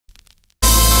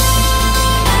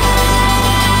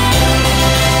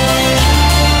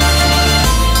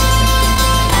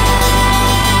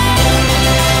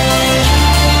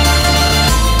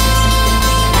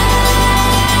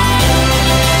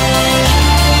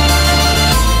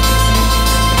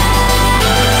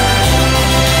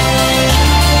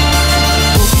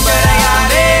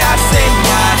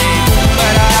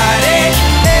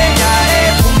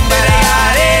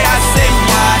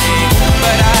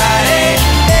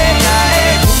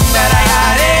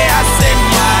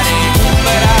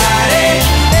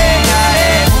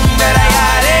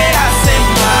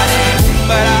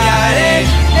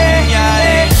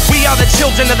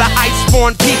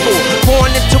one people, born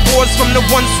into wars from the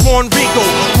one sworn regal.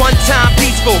 One time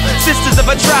peaceful, sisters of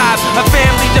a tribe, a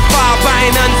family defiled by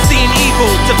an unseen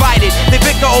evil. Divided, they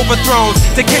bicker over thrones,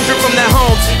 to kindred from their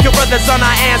homes. Your brothers on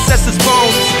our ancestors'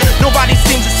 bones. Nobody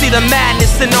seems to see the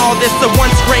madness in all this. The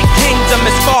once great kingdom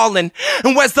is fallen.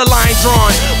 And where's the line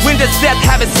drawn? When does death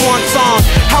have its swan song?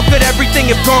 How could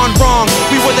everything have gone wrong?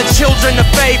 We were the children of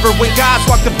favor when gods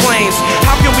walked the plains.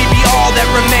 How can we be all that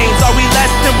remains? Are we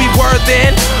less than we were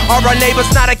then? Are our neighbors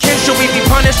not akin? Should we be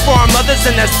punished for our mothers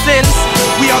and their sins?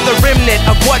 We are the remnant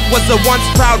of what was a once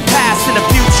proud past in a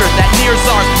future that nears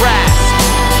our grasp.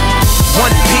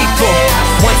 One people,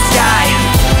 one sky,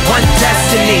 one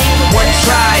destiny, one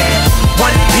tribe.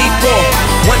 One people,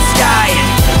 one sky,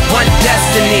 one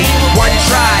destiny, one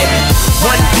tribe.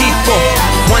 One people,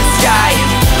 one sky,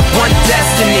 one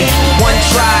destiny, one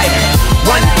tribe.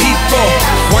 One people,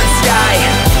 one sky,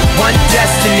 one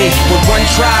destiny, with one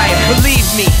tribe. Believe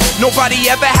me, nobody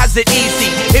ever has it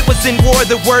easy. It was in war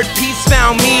the word peace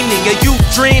found meaning. A youth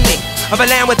dreaming of a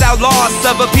land without loss,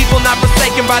 of a people not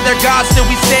forsaken by their gods. Still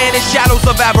we stand in shadows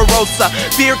of Avarosan.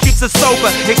 Fear keeps us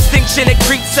sober, extinction it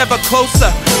creeps ever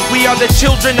closer. We are the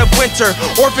children of winter,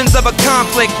 orphans of a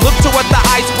conflict. Look to what the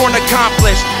iceborn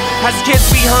accomplished. As kids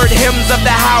we heard hymns of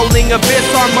the howling abyss.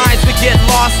 Our minds would get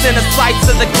lost in the sights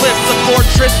of the cliffs. A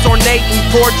fortress ornate and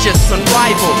gorgeous,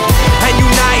 unrivaled. And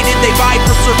united they vie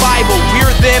for survival. We're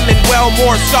them and well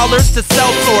more, scholars to sell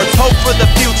swords. Hope for the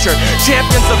future,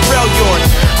 champions of Freljord.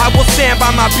 I will stand by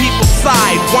my people's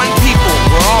side. One people,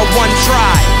 we're all one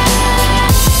tribe.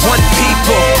 One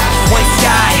people, one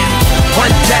sky,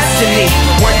 one destiny,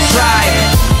 one tribe.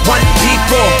 One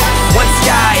people, one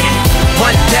sky,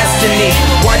 one destiny,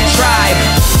 one tribe.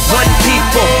 One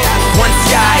people, one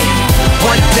sky,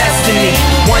 one destiny,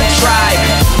 one tribe.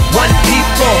 One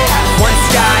people, one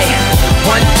sky,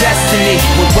 one destiny,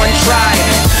 with one tribe.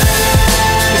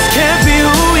 This can't be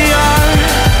who we are.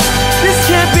 This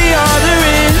can't be all there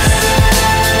is.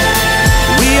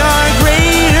 We are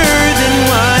greater than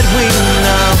what we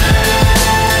know.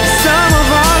 Some of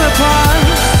all the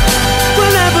parts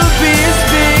will never be as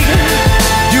big.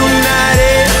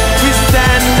 United, we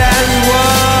stand as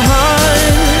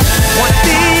one. One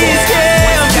these can't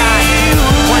be who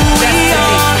one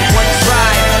destiny, one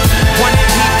tribe, one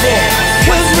people,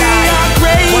 cause we are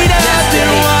greater than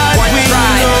what we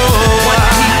know. One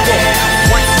people,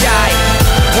 one sky,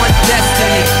 one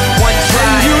destiny, one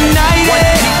tribe.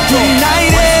 United, we stand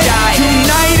as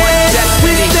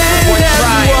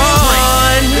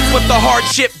one. It's what the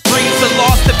hardship brings, the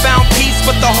loss that found peace,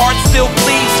 but the heart still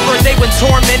bleeds. For a day when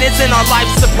torment is in our life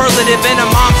superlative, and a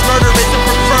mom's murder isn't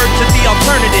preferred to the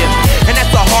alternative. And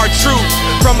that's a hard truth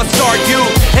from a scarred youth.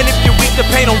 And if you're weak, the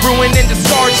pain will ruin and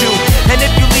discard you. And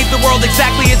if you leave the world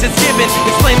exactly as it's given,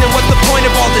 explain then what's the point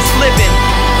of all this living.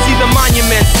 See the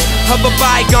monuments of a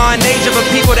bygone age, of a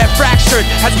people that fractured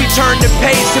as we turn the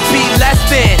page to be less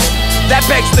than. That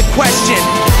begs the question,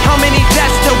 how many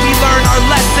deaths till we learn our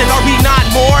lesson? Are we not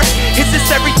more? Is this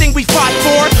everything we fought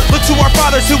for? Look to our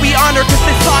fathers who we honor, cause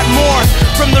they thought more.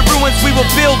 From the ruins we will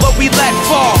build what we let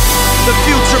fall. The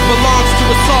future belongs to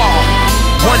us all.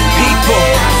 One people,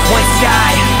 one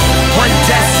sky, one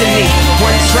destiny,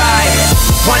 one tribe.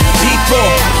 One people,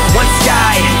 one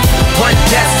sky, one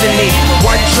destiny,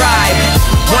 one tribe.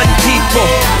 One people,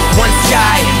 one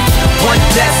sky, one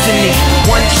destiny,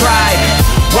 one tribe.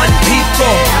 One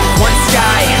people, one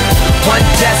sky, one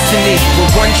destiny,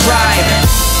 with one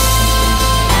tribe.